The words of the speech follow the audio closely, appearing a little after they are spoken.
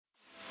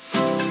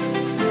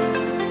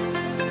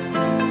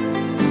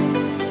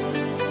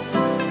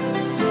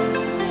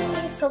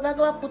so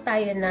gagawa po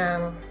tayo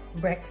ng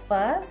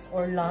breakfast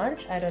or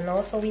lunch. I don't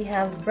know. So we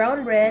have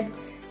brown bread,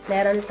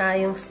 meron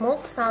tayong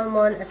smoked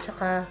salmon, at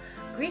saka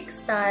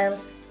Greek-style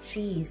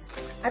cheese.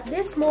 At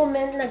this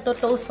moment,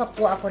 nagto-toast pa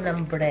po ako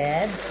ng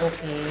bread.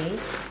 Okay.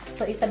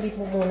 So itabi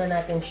po muna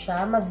natin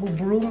siya.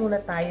 Magbu-brew muna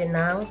tayo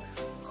ng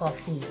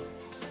coffee.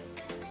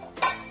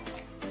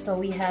 So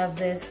we have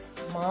this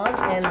mug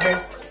and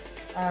this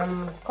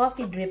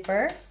coffee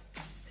dripper.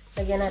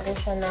 Lagyan natin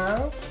siya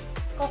ng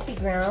coffee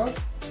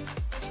grounds.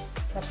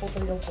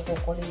 Naputol yung kuko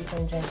ko, ladies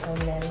and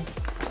gentlemen.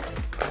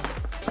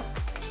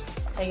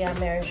 Kaya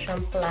meron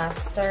siyang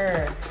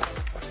plaster.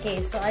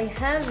 Okay, so I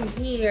have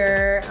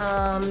here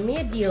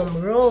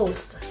medium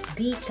roast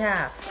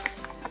decaf.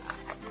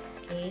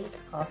 Okay,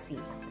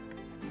 coffee.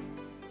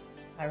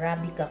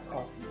 Arabica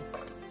coffee.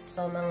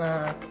 So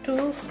mga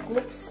 2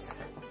 scoops.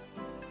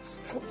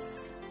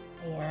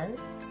 Ayan.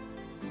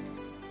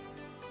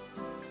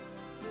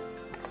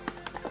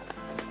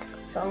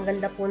 So, ang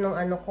ganda po nung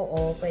ano ko,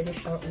 oh, pwede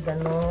siyang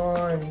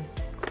ganon.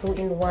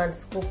 2-in-1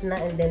 scoop na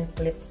and then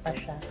flip pa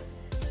siya.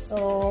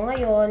 So,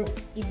 ngayon,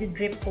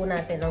 i-drip po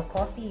natin ang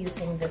coffee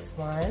using this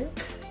one.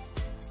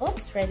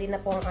 Oops, ready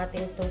na po ang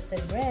ating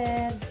toasted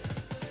bread.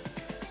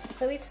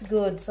 So, it's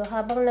good. So,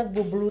 habang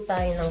nagbo-brew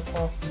tayo ng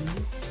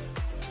coffee,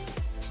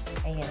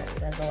 ayan,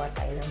 nagawa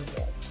tayo ng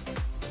bread.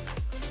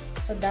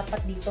 So,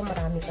 dapat dito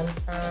marami kang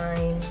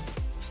time,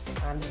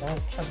 marami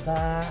kang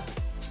tiyaga,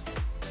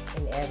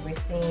 and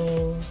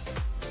everything.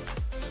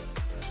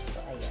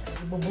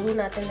 Ibuburo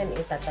natin and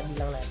itatabi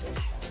lang natin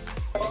siya.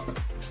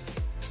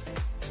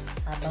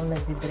 Habang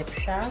nagdi-drip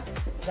siya,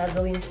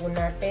 gagawin po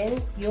natin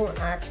yung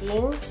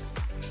ating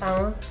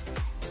pang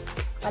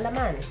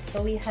palaman.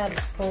 So, we have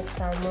smoked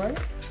salmon.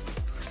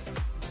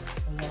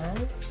 Ayan.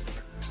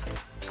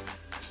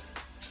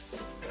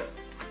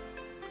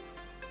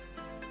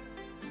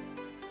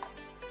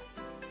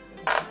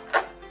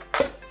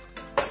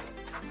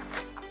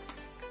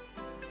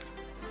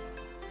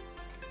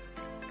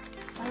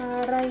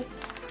 Aray.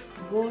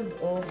 Gold,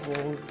 oh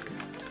gold.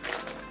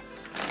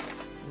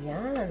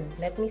 Yan.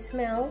 Let me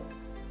smell.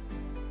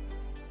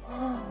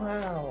 Oh,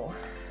 wow.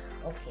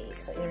 Okay,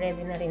 so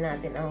i-ready na rin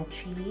natin ang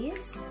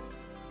cheese.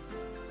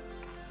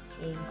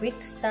 Okay, Greek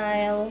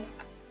style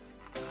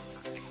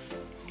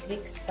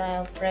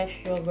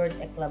fresh yogurt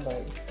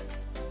eclairn.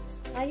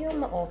 Ayaw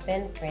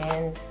ma-open,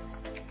 friends.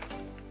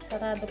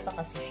 Sarado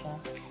pa kasi siya.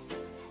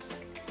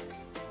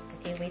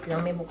 Okay, wait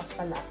lang. May bukas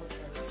pala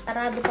ako.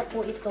 Sarado pa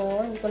po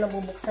ito. Hindi ko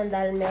nabubuksan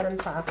dahil meron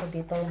pa ako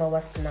ditong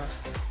bawas na.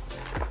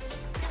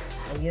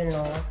 Ayun,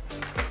 o.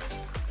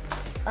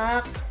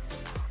 Pack.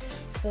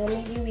 So,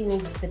 maybe we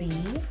need 3.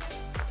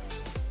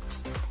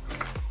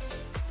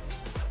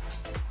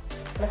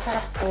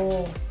 Masarap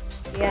po.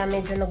 Kaya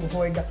medyo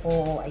nag-hoard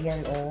ako.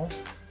 Ayan, o.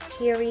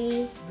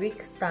 Kiri, Greek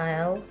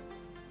style,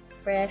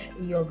 fresh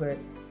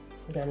yogurt.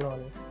 Ganon.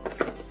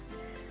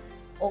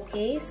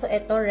 Okay, so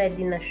ito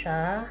ready na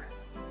siya.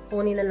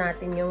 Kunin na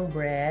natin yung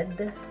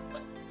bread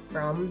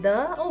from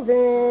the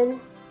oven.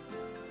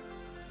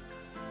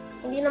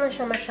 Hindi naman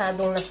siya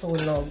masyadong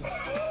nasunog.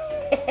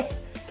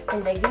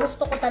 Hindi.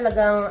 Ginusto ko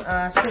talagang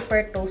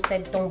super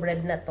toasted tong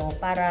bread na to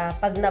para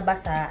pag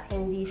nabasa,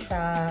 hindi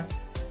siya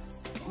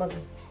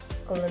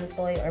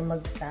magkuluntoy or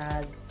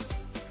magsag.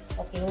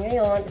 Okay,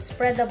 ngayon,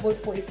 spreadable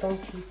po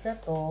itong cheese na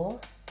to.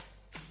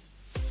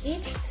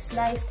 Each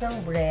slice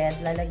ng bread,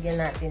 lalagyan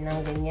natin ng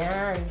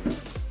ganyan.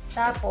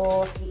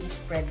 Tapos,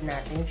 i-spread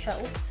natin siya.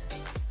 Oops.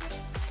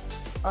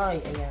 Ay,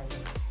 ayan.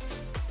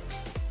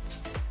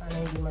 Sana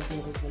hindi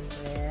madurog yung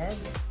bread.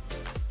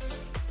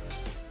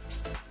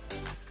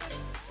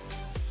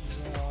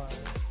 Ayan.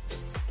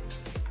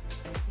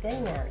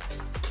 Ganyan.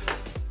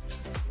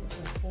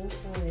 So, same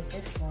thing with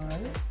this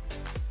one.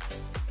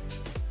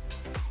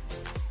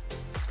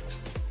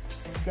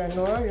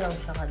 Ganon lang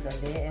siya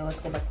kadali. Ewan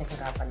ko ba't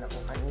nahirapan ako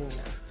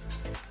kanina.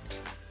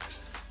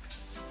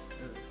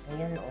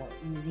 Ayan, o.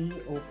 Easy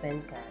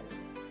open can.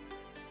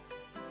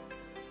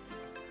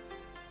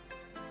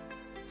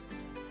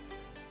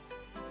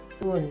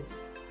 Yun.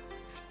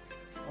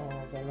 O,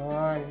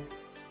 ganon.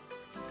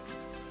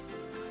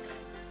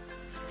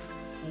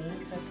 Okay,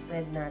 so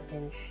spread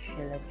natin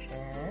sila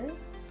dyan.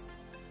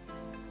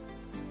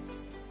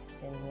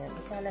 Ganyan.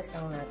 Isalat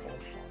lang natin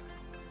siya.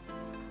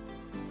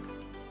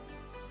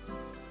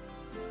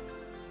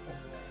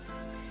 Ganyan.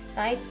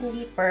 Kahit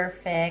hindi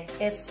perfect,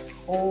 it's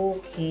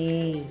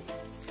okay.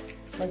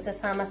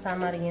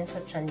 Magsasama-sama rin yan sa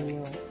tiyan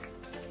nyo.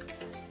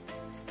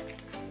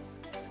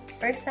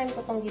 First time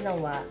ko itong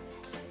ginawa.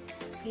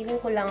 Feeling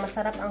ko lang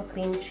masarap ang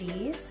cream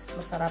cheese.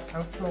 Masarap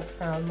ang smoked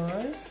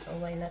salmon. So,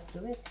 why not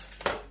do it?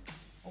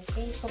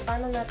 Okay, so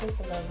paano natin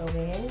ito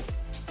gagawin?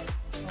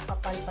 Ang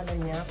kapal pala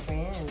niya,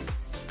 friends.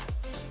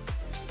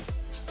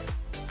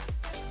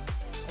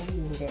 Ay,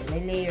 hindi.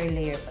 May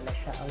layer-layer pala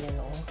siya. O, yan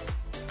o.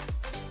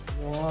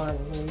 Yun.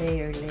 May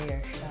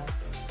layer-layer siya.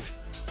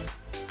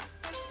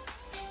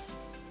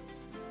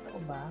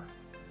 Ba?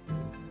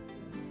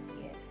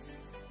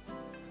 Yes.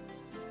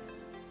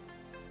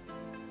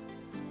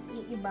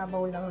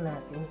 Iibabaw lang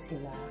natin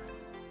sila.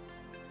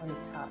 on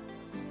top.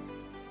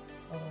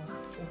 So,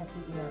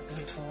 hatiin natin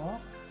ito.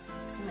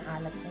 Kasi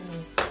maalat na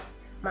yun.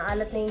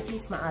 Maalat na yung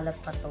cheese, maalat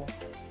pa to.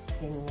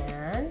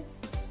 Ganyan.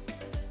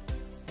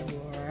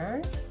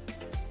 Ganyan.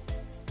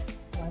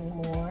 One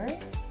more.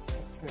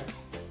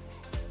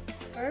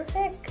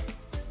 Perfect!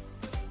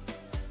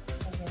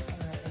 Lagyan pa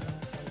natin ng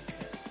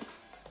konti.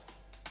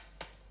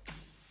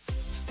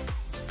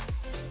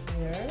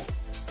 Here.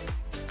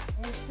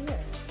 And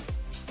here.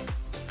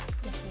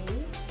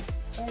 Okay.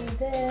 And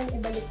then,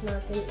 ibalik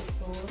natin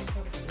ito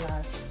sa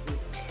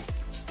plastic.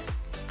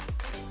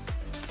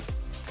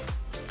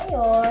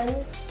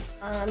 Ngayon,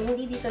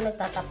 hindi dito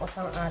nagtatapos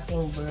ang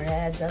ating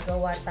bread.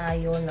 Gagawa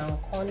tayo ng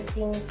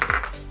konting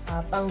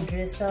pang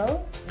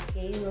drizzle.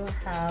 Okay, we'll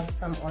have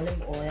some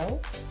olive oil.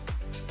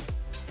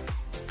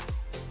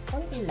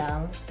 Konti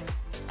lang.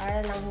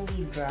 Para lang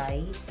hindi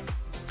dry.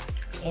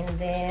 And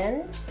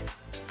then,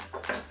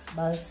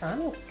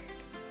 balsamic.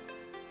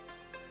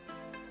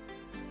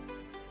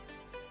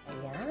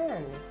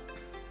 Ayan.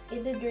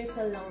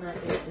 I-drizzle lang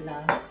natin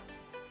sila.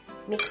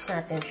 Mix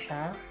natin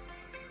siya.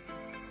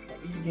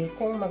 Maigi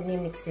kung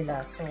magmi-mix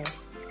sila. So,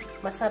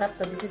 masarap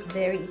to. This is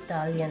very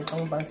Italian.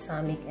 Tong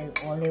balsamic and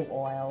olive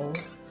oil.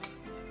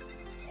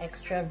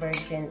 Extra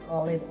virgin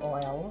olive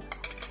oil.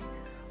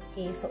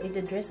 Okay, so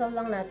i-drizzle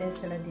lang natin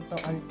sila dito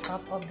on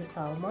top of the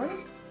salmon.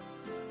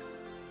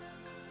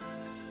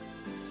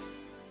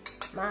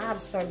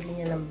 Ma-absorb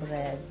din yan ng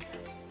bread.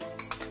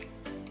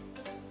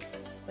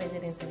 Pwede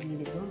rin sa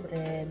gilid ng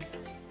bread.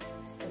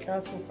 Total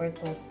super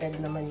toasted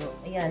naman yung,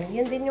 ayan,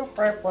 yun din yung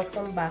purpose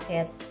kung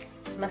bakit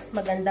mas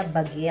maganda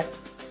baguette.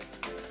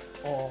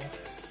 Oh.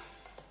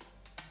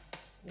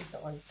 Dito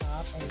on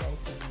top and then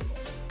sa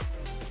gilid.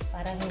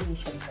 Para hindi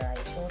siya dry.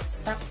 So,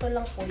 sakto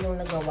lang po yung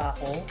nagawa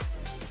ko.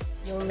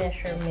 Yung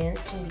measurement,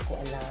 hindi ko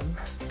alam.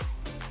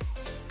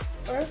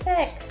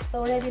 Perfect!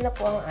 So, ready na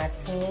po ang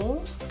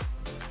ating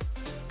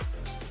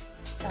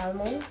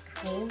salmon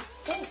cream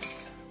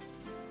toast.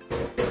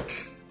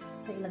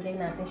 So, ilagay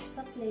natin siya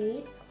sa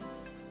plate.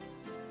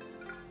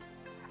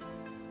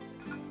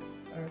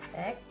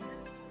 Perfect.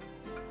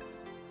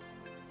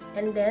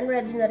 And then,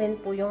 ready na rin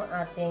po yung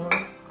ating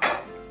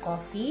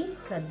coffee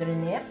na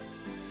drinip.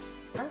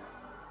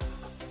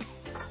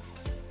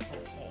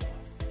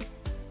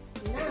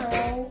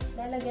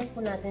 Lalagyan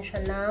po natin siya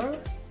ng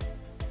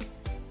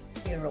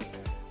syrup.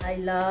 I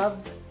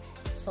love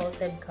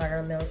salted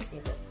caramel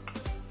syrup.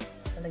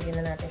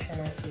 Lalagyan na natin siya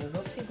ng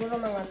syrup. Siguro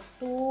mga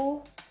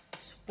 2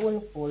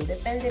 spoonful.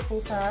 Depende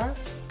po sa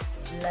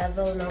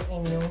level ng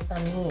inyong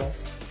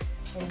tamis.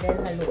 And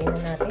then, haluin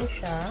na natin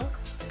siya.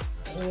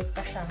 Init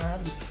pa siya ha.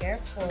 Be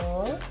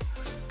careful.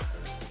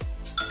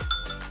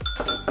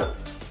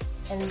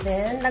 And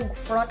then,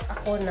 nag-froth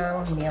ako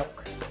ng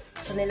milk.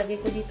 So, nilagay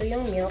ko dito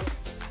yung milk.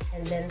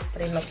 And then,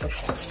 prima ko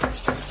siya.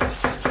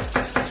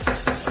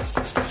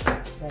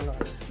 Ganon.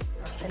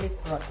 Actually,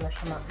 froth na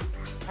siya.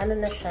 Ano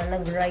na siya,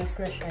 nag-rise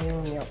na siya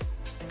yung milk.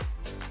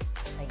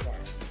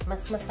 Ayan.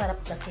 Mas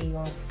masarap kasi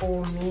yung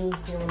foamy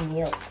yung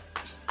milk.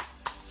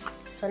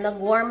 So,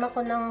 nag-warm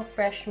ako ng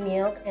fresh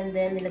milk. And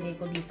then, nilagay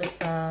ko dito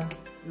sa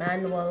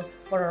manual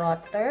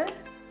frother.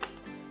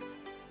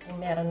 Kung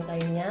meron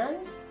kayo niyan,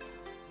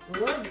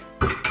 good.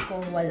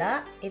 Kung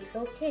wala, it's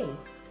okay.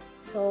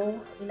 So,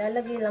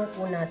 ilalagay lang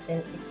po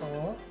natin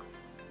ito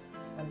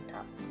on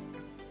top.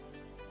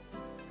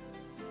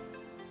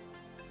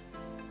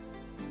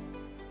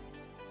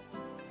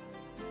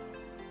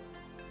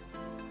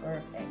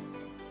 Perfect.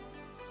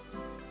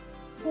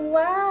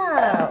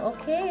 Wow!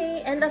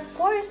 Okay. And of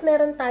course,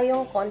 meron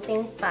tayong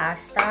konting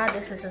pasta.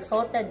 This is a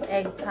salted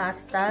egg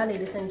pasta.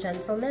 Ladies and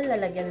gentlemen,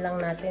 lalagyan lang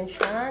natin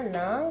siya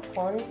ng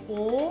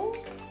konting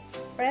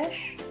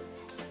fresh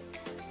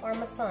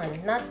parmesan.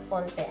 Not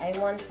konti. I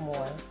want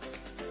more.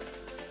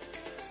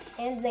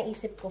 And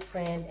naisip ko,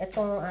 friend,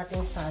 itong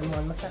ating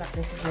salmon, masarap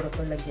din siguro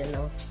ito lagyan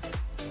ng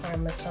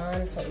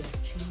parmesan. So, it's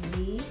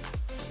cheesy.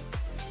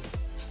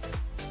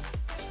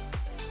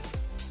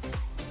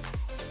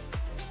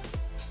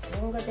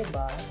 Yung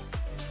diba?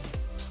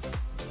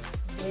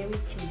 Very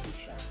cheesy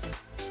siya.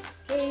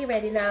 Okay,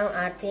 ready na ang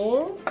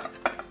ating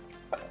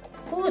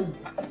food.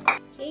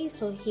 Okay,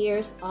 so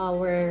here's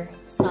our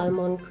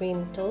salmon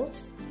cream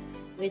toast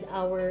with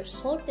our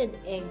salted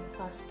egg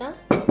pasta.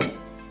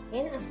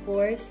 And of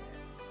course,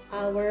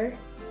 our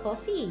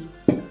coffee.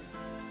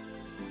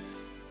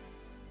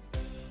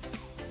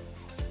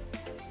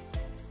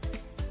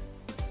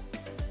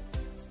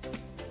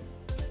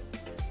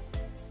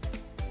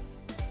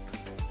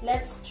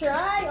 Let's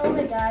try! Oh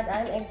my god,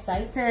 I'm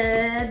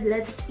excited!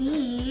 Let's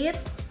eat!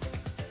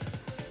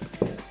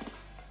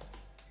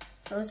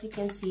 So as you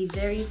can see,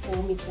 very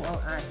foamy po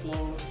ang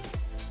ating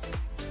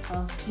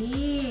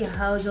coffee.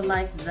 How do you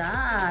like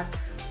that?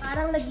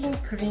 Parang naging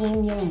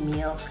cream yung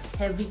milk.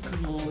 Heavy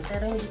cream.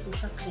 Pero hindi po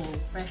siya cream.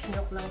 Fresh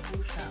milk lang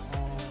po siya.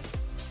 Oh,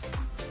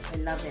 I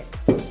love it.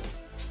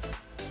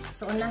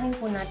 So, unahin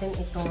po natin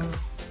itong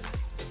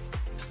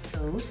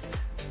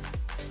toast.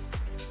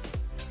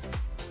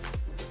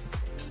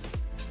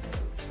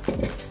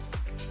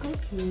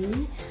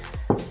 Okay.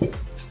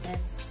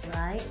 Let's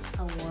try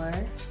our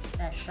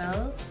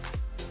special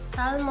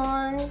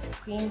salmon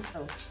cream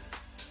toast.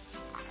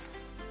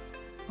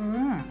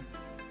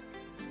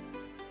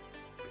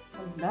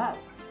 That.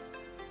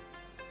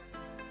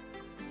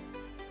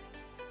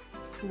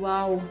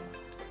 Wow!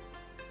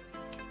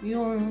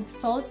 Yung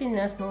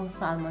saltiness ng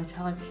salmon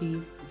tsaka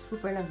cheese,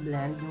 super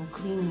nag-blend. Yung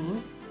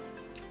creamy.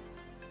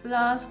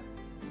 Plus,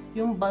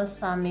 yung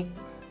balsamic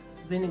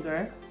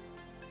vinegar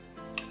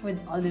with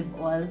olive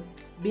oil.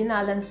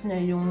 Binalance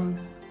niya yung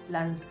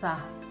lansa.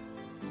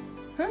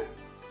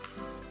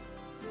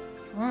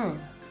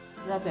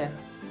 Grabe.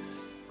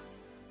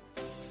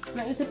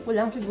 Naisip ko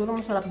lang, siguro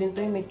masarap din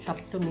to yung may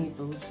chopped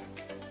tomatoes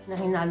na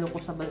hinalo ko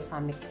sa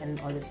balsamic and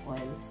olive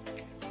oil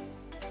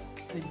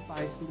with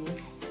parsley.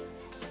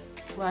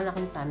 Wala na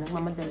kanta,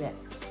 nagmamadali.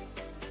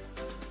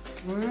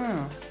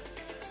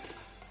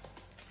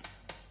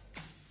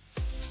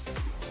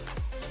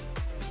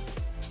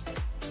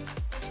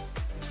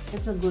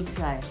 It's a good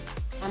try.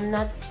 I'm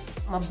not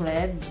a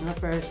bread na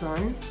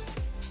person,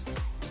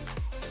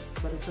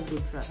 but it's a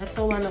good try.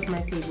 Ito one of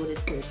my favorite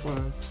ko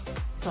itong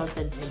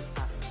salted egg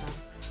pasta.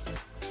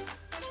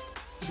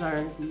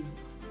 Guaranteed.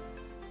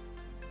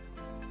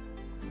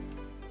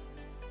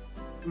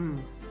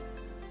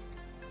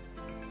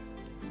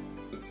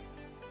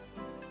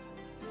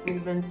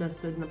 Even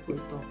tested na po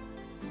ito.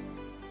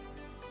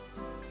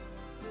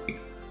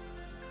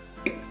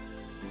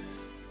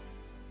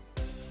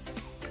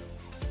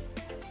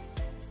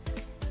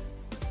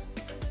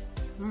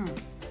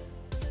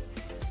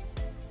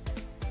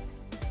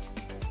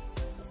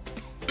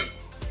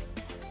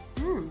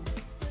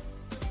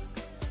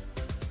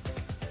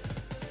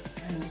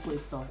 Ayun po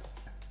ito.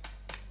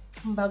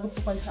 Kung bago po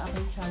kayo sa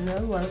aking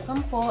channel,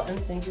 welcome po and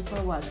thank you for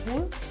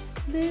watching.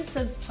 Please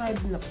subscribe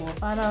na po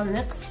para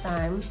next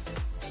time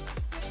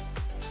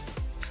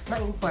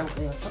ma-inform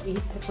kayo. So,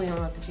 i-hit ko po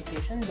yung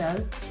notification bell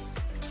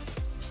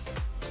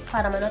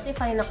para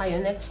ma-notify na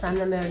kayo next time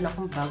na meron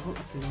akong bagong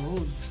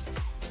upload.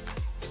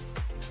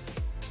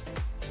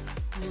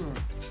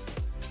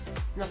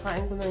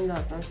 Nakain ko na yung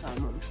lahat ng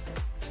salmon.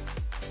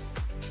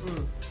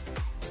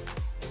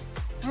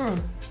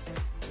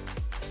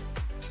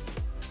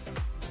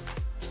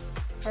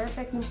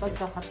 Perfect yung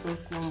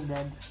pagkakatoast ng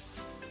bread.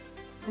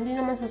 Hindi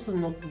naman siya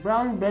sunog.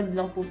 Brown bread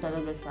lang po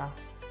talaga siya.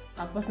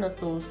 Tapos na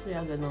toast,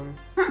 kaya ganun.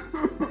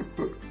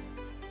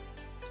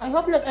 I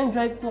hope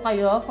nag-enjoy po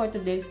kayo for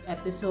today's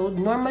episode.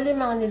 Normally,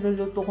 mga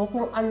niluluto ko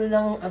kung ano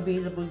lang yung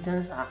available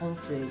dyan sa aking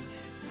fridge.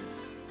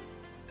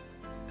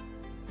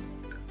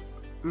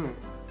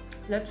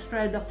 Let's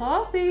try the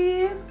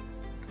coffee!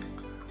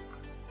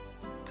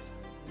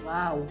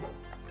 Wow!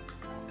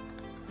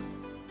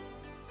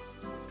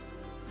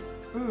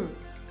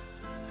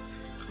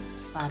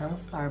 Parang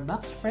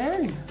Starbucks,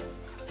 friend.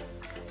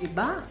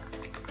 Iba.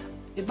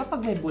 Iba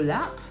pag may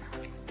bulak.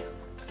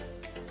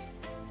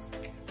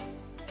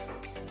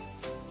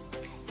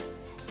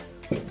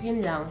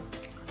 Yun lang.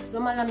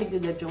 Lumalamig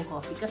agad yung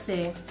coffee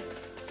kasi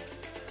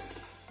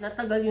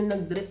natagal yung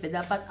nag-drip eh.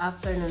 Dapat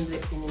after ng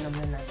drip, ininom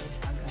na natin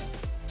siya agad.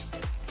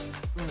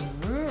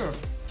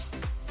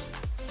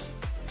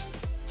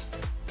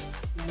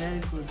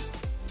 Very good.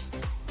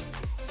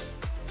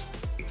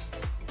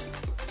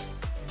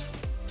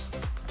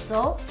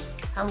 So,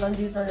 hanggang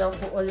dito lang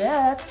po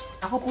ulit.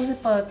 Ako po si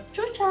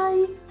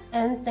Chuchay.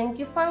 And thank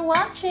you for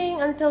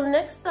watching. Until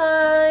next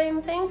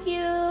time. Thank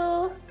you.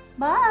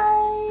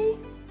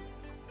 Bye!